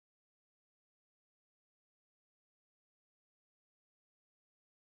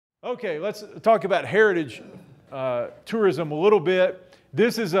Okay, let's talk about heritage tourism a little bit.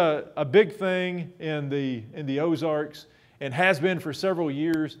 This is a big thing in the Ozarks and has been for several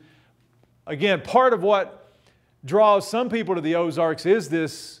years. Again, part of what draws some people to the Ozarks is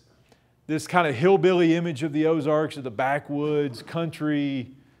this kind of hillbilly image of the Ozarks, of the backwoods,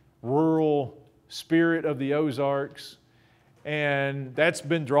 country, rural spirit of the Ozarks. And that's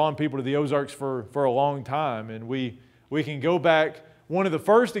been drawing people to the Ozarks for a long time. And we can go back. One of the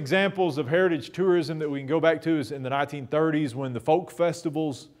first examples of heritage tourism that we can go back to is in the 1930s when the folk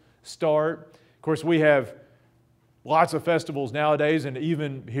festivals start. Of course, we have lots of festivals nowadays, and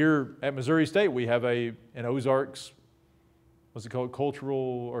even here at Missouri State, we have an Ozarks, what's it called,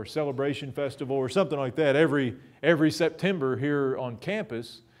 cultural or celebration festival or something like that every September here on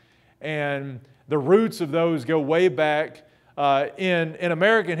campus. And the roots of those go way back. In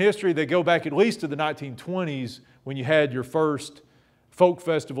American history, they go back at least to the 1920s when you had your first folk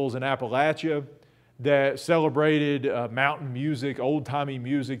festivals in Appalachia that celebrated mountain music, old-timey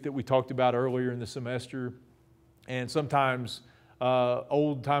music that we talked about earlier in the semester, and sometimes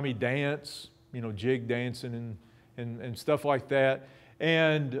old-timey dance, jig dancing and stuff like that,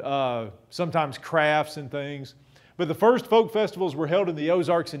 and sometimes crafts and things. But the first folk festivals were held in the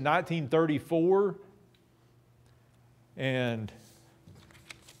Ozarks in 1934, and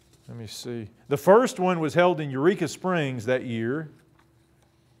let me see. The first one was held in Eureka Springs that year.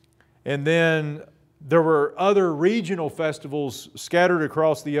 And then there were other regional festivals scattered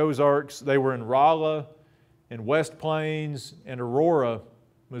across the Ozarks. They were in Rolla, and West Plains, and Aurora,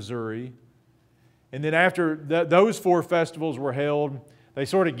 Missouri. And then after those four festivals were held, they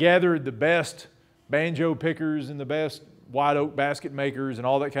sort of gathered the best banjo pickers and the best white oak basket makers and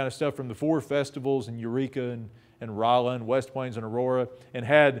all that kind of stuff from the four festivals in Eureka and Rolla and West Plains and Aurora, and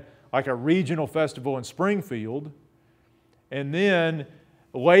had like a regional festival in Springfield. And then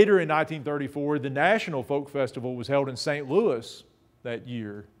later in 1934, the National Folk Festival was held in St. Louis that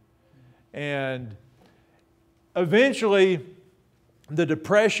year. And eventually, the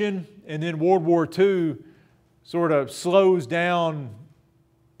Depression and then World War II sort of slows down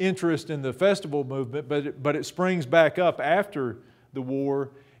interest in the festival movement, but it springs back up after the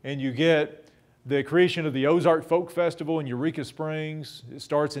war, and you get the creation of the Ozark Folk Festival in Eureka Springs. It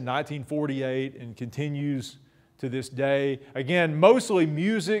starts in 1948 and continues to this day. Again, mostly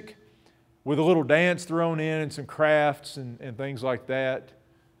music with a little dance thrown in and some crafts and things like that.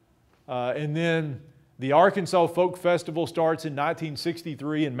 And then the Arkansas Folk Festival starts in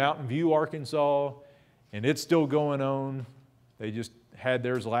 1963 in Mountain View, Arkansas, and it's still going on. They just had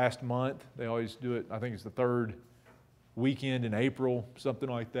theirs last month. They always do it, I think it's the third weekend in April, something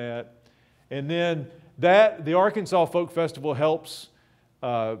like that. And then the Arkansas Folk Festival helps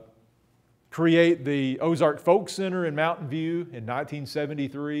create the Ozark Folk Center in Mountain View in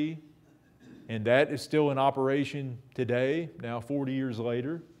 1973, and that is still in operation today, now 40 years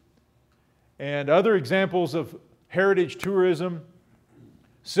later. And other examples of heritage tourism,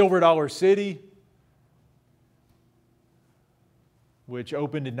 Silver Dollar City, which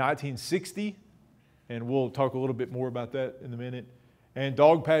opened in 1960, and we'll talk a little bit more about that in a minute, and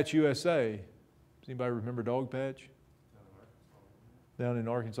Dogpatch, USA. Does anybody remember Dogpatch? Down in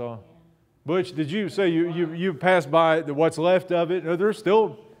Arkansas? Butch, did you say you passed by what's left of it? There's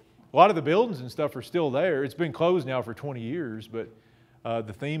still, a lot of the buildings and stuff are still there. It's been closed now for 20 years, but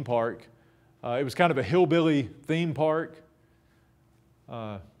the theme park, it was kind of a hillbilly theme park.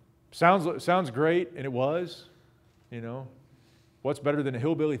 Sounds great, and it was, What's better than a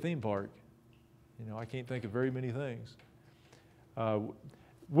hillbilly theme park? I can't think of very many things.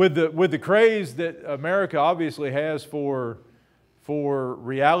 With the craze that America obviously has for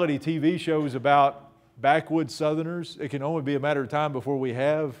reality TV shows about backwoods Southerners, it can only be a matter of time before we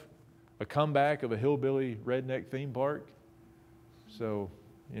have a comeback of a hillbilly redneck theme park. So,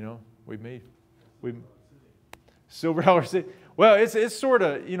 we Silver Dollar City. Well, it's sort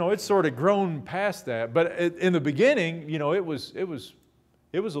of grown past that, but in the beginning, it was a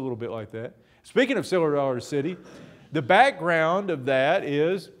little bit like that. Speaking of Silver Dollar City, the background of that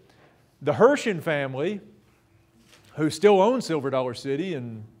is the Hershin family, who still owns Silver Dollar City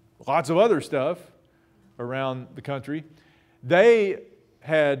and lots of other stuff around the country. They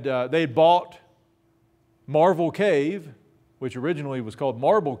had bought Marvel Cave, which originally was called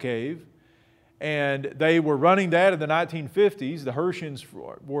Marble Cave, and they were running that in the 1950s. The Hershins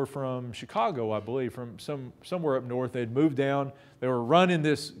were from Chicago, I believe, from somewhere up north. They'd moved down. They were running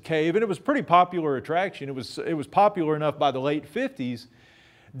this cave, and it was a pretty popular attraction. It was popular enough by the late 50s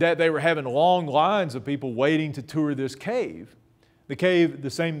that they were having long lines of people waiting to tour this cave. The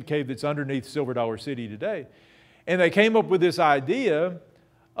same cave that's underneath Silver Dollar City today. And they came up with this idea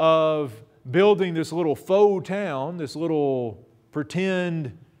of building this little faux town, this little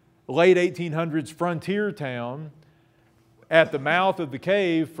pretend late 1800s frontier town at the mouth of the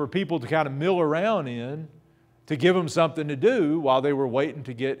cave for people to kind of mill around in, to give them something to do while they were waiting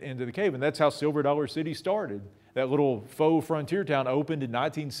to get into the cave. And that's how Silver Dollar City started. That little faux frontier town opened in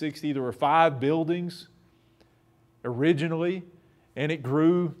 1960. There were 5 buildings originally, and it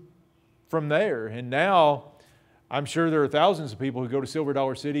grew from there. And now, I'm sure there are thousands of people who go to Silver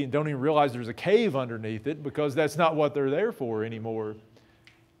Dollar City and don't even realize there's a cave underneath it, because that's not what they're there for anymore.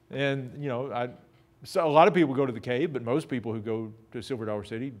 And, you know, so a lot of people go to the cave, but most people who go to Silver Dollar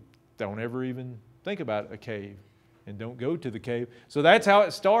City don't ever even think about a cave and don't go to the cave. So that's how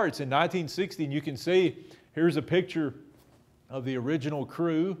it starts in 1960. And you can see, here's a picture of the original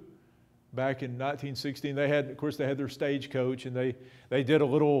crew back in 1960. And they had, of course, they had their stagecoach, and they did a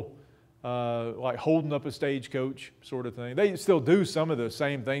little like holding up a stagecoach sort of thing. They still do some of the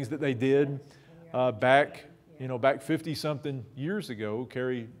same things that they did back 50-something years ago,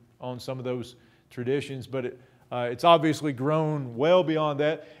 carry on some of those traditions, but it's obviously grown well beyond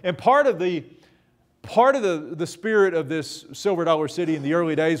that. And part of the spirit of this Silver Dollar City in the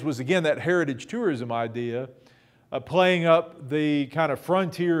early days was, again, that heritage tourism idea, playing up the kind of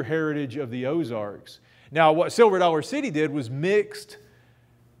frontier heritage of the Ozarks. Now, what Silver Dollar City did was mixed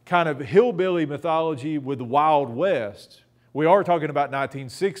kind of hillbilly mythology with the Wild West. We are talking about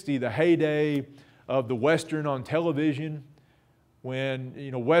 1960, the heyday of the Western on television, when,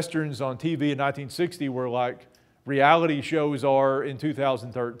 you know, Westerns on TV in 1960 were like reality shows are in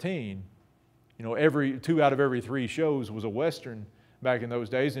 2013. You know, 2 out of every 3 shows was a Western back in those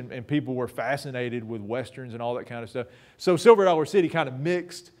days, and people were fascinated with Westerns and all that kind of stuff. So Silver Dollar City kind of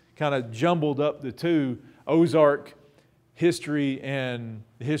mixed, kind of jumbled up the two, Ozark history and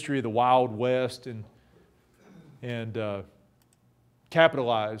the history of the Wild West, and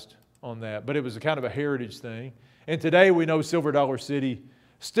capitalized on that. But it was a kind of a heritage thing. And today we know Silver Dollar City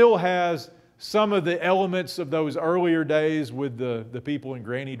still has some of the elements of those earlier days, with the people in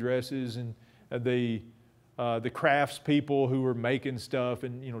granny dresses and the crafts people who were making stuff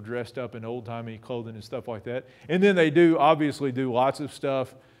and, you know, dressed up in old-timey clothing and stuff like that. And then they obviously do lots of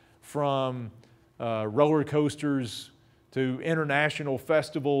stuff, from roller coasters to international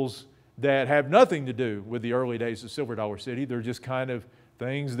festivals that have nothing to do with the early days of Silver Dollar City. They're just kind of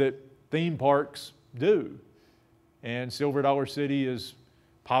things that theme parks do. And Silver Dollar City is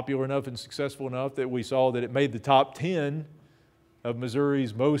popular enough and successful enough that we saw that it made the top 10 of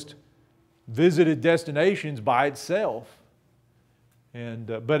Missouri's most visited destinations by itself.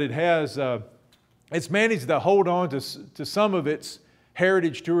 And but it has it's managed to hold on to some of its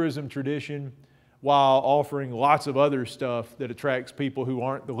heritage tourism tradition, while offering lots of other stuff that attracts people who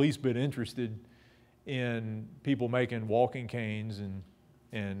aren't the least bit interested in people making walking canes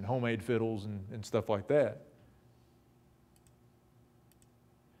and homemade fiddles and stuff like that.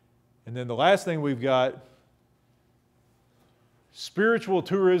 And then the last thing we've got, spiritual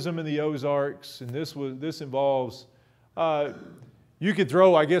tourism in the Ozarks, and this involves, you could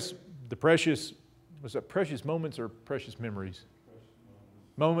throw, I guess, the precious moments or precious memories?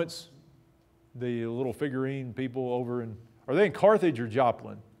 Moments. The little figurine people over in, are they in Carthage or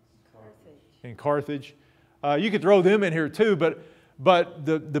Joplin? Carthage. In Carthage. You could throw them in here too, but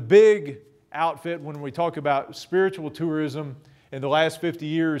the big outfit when we talk about spiritual tourism in the last 50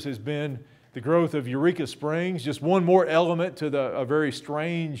 years has been the growth of Eureka Springs, just one more element to a very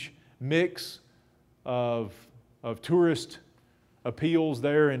strange mix of tourist appeals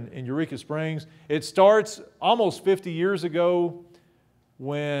there in Eureka Springs. It starts almost 50 years ago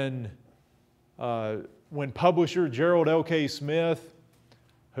when publisher Gerald L.K. Smith,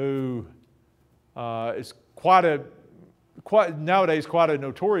 who is nowadays quite a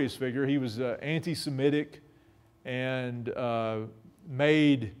notorious figure. He was anti-Semitic and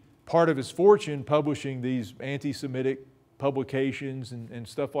made part of his fortune publishing these anti-Semitic publications and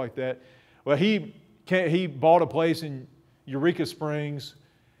stuff like that. Well, he bought a place in Eureka Springs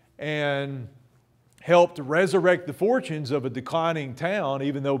and helped resurrect the fortunes of a declining town,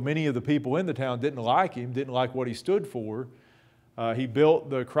 even though many of the people in the town didn't like him, didn't like what he stood for. He built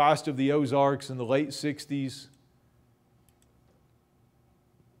the Christ of the Ozarks in the late 60s,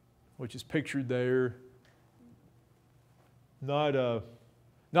 which is pictured there. Not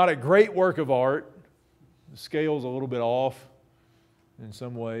a great work of art. The scale's a little bit off in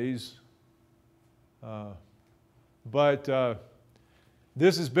some ways. But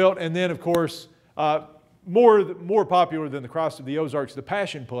this is built, and then of course, more popular than the Christ of the Ozarks, the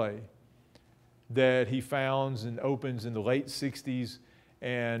Passion Play that he founds and opens in the late 60s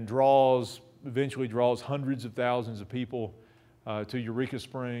and eventually draws hundreds of thousands of people to Eureka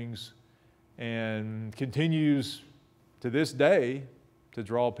Springs and continues to this day to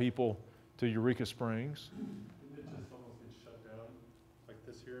draw people to Eureka Springs. Didn't it just almost get shut down, like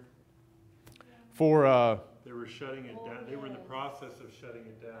this year? For They were shutting it down. They were in the process of shutting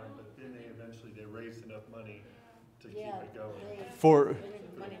it down, but then they eventually raised enough money to keep it going.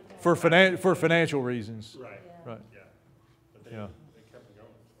 for financial reasons. Right. Right. Yeah. But they kept it going.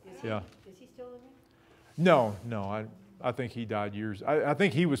 Yeah. Is he still living? No. I think he died years. I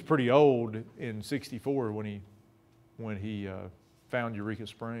think he was pretty old in '64 when he found Eureka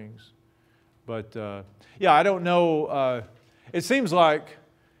Springs. But yeah, I don't know. It seems like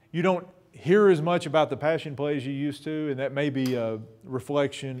you don't hear as much about the Passion Play as you used to, and that may be a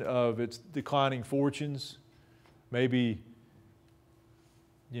reflection of its declining fortunes. Maybe,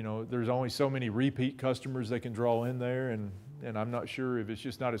 there's only so many repeat customers they can draw in there, and I'm not sure if it's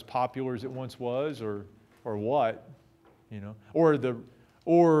just not as popular as it once was, or what, or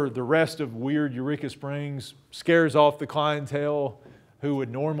the rest of weird Eureka Springs scares off the clientele who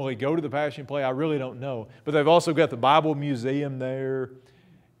would normally go to the Passion Play. I really don't know. But they've also got the Bible Museum there,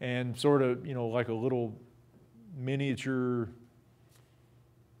 and sort of, like a little miniature,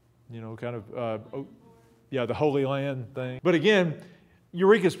 kind of, the Holy Land thing. But again,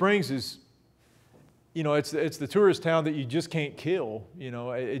 Eureka Springs is, it's the tourist town that you just can't kill.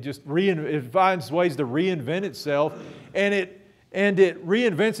 It finds ways to reinvent itself, and it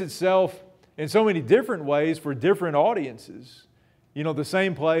reinvents itself in so many different ways for different audiences. The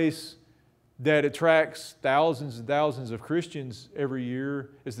same place that attracts thousands and thousands of Christians every year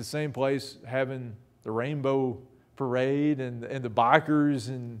is the same place having the Rainbow Parade and the bikers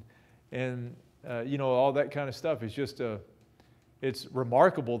and all that kind of stuff. It's just it's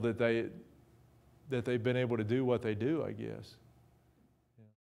remarkable that they've been able to do what they do, I guess.